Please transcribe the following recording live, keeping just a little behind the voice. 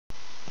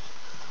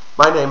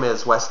My name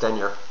is Wes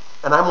Denyer,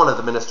 and I'm one of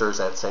the ministers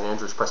at St.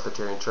 Andrew's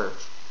Presbyterian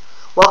Church.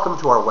 Welcome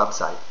to our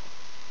website.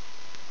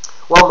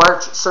 Well,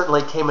 March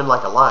certainly came in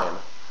like a lion.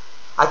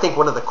 I think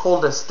one of the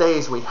coldest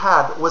days we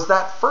had was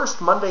that first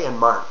Monday in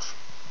March.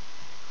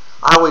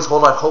 I always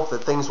hold out hope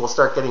that things will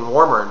start getting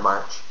warmer in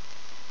March.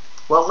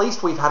 Well, at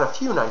least we've had a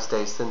few nice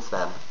days since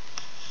then.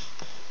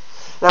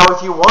 Now,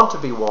 if you want to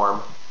be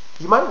warm,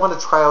 you might want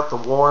to try out the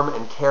warm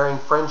and caring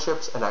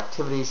friendships and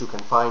activities you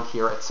can find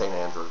here at St.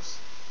 Andrew's.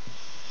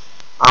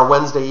 Our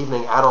Wednesday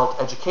evening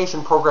adult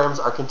education programs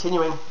are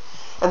continuing,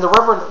 and the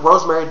Reverend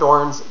Rosemary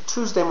Dorn's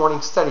Tuesday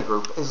morning study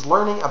group is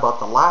learning about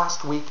the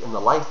last week in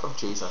the life of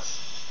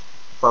Jesus,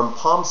 from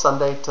Palm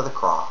Sunday to the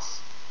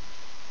cross.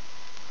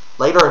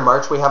 Later in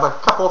March, we have a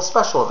couple of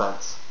special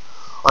events.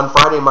 On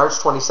Friday, March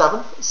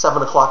 27th,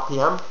 7 o'clock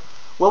p.m.,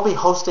 we'll be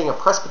hosting a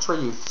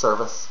Presbyterian youth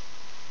service,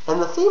 and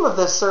the theme of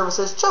this service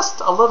is just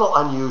a little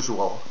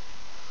unusual: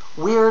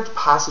 weird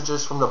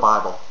passages from the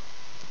Bible.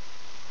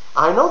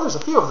 I know there's a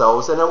few of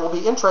those, and it will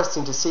be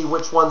interesting to see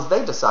which ones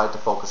they decide to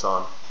focus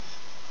on.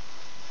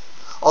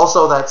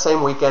 Also, that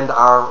same weekend,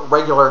 our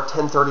regular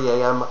 10:30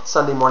 a.m.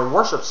 Sunday morning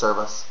worship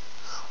service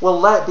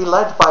will be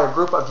led by a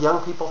group of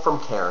young people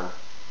from Cairn,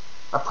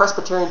 a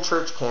Presbyterian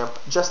church camp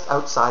just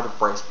outside of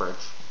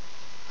Bracebridge.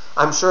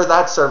 I'm sure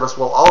that service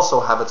will also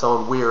have its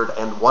own weird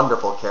and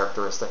wonderful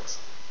characteristics.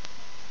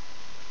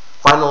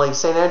 Finally,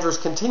 St. Andrew's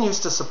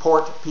continues to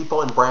support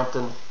people in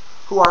Brampton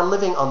who are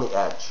living on the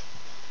edge.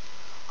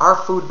 Our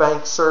food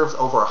bank serves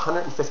over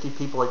 150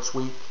 people each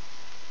week.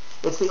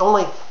 It's the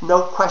only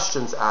no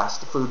questions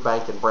asked food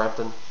bank in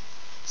Brampton,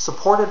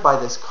 supported by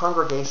this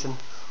congregation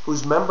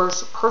whose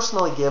members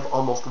personally give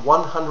almost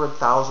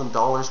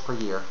 $100,000 per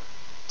year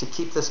to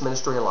keep this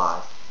ministry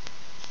alive.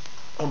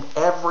 And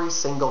every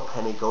single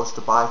penny goes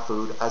to buy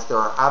food, as there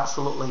are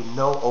absolutely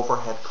no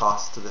overhead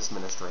costs to this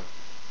ministry.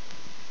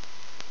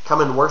 Come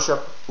and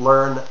worship,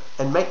 learn,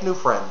 and make new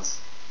friends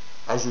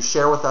as you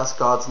share with us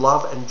God's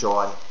love and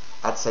joy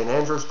at St.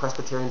 Andrew's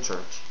Presbyterian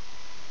Church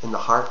in the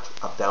heart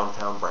of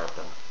downtown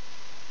Brampton.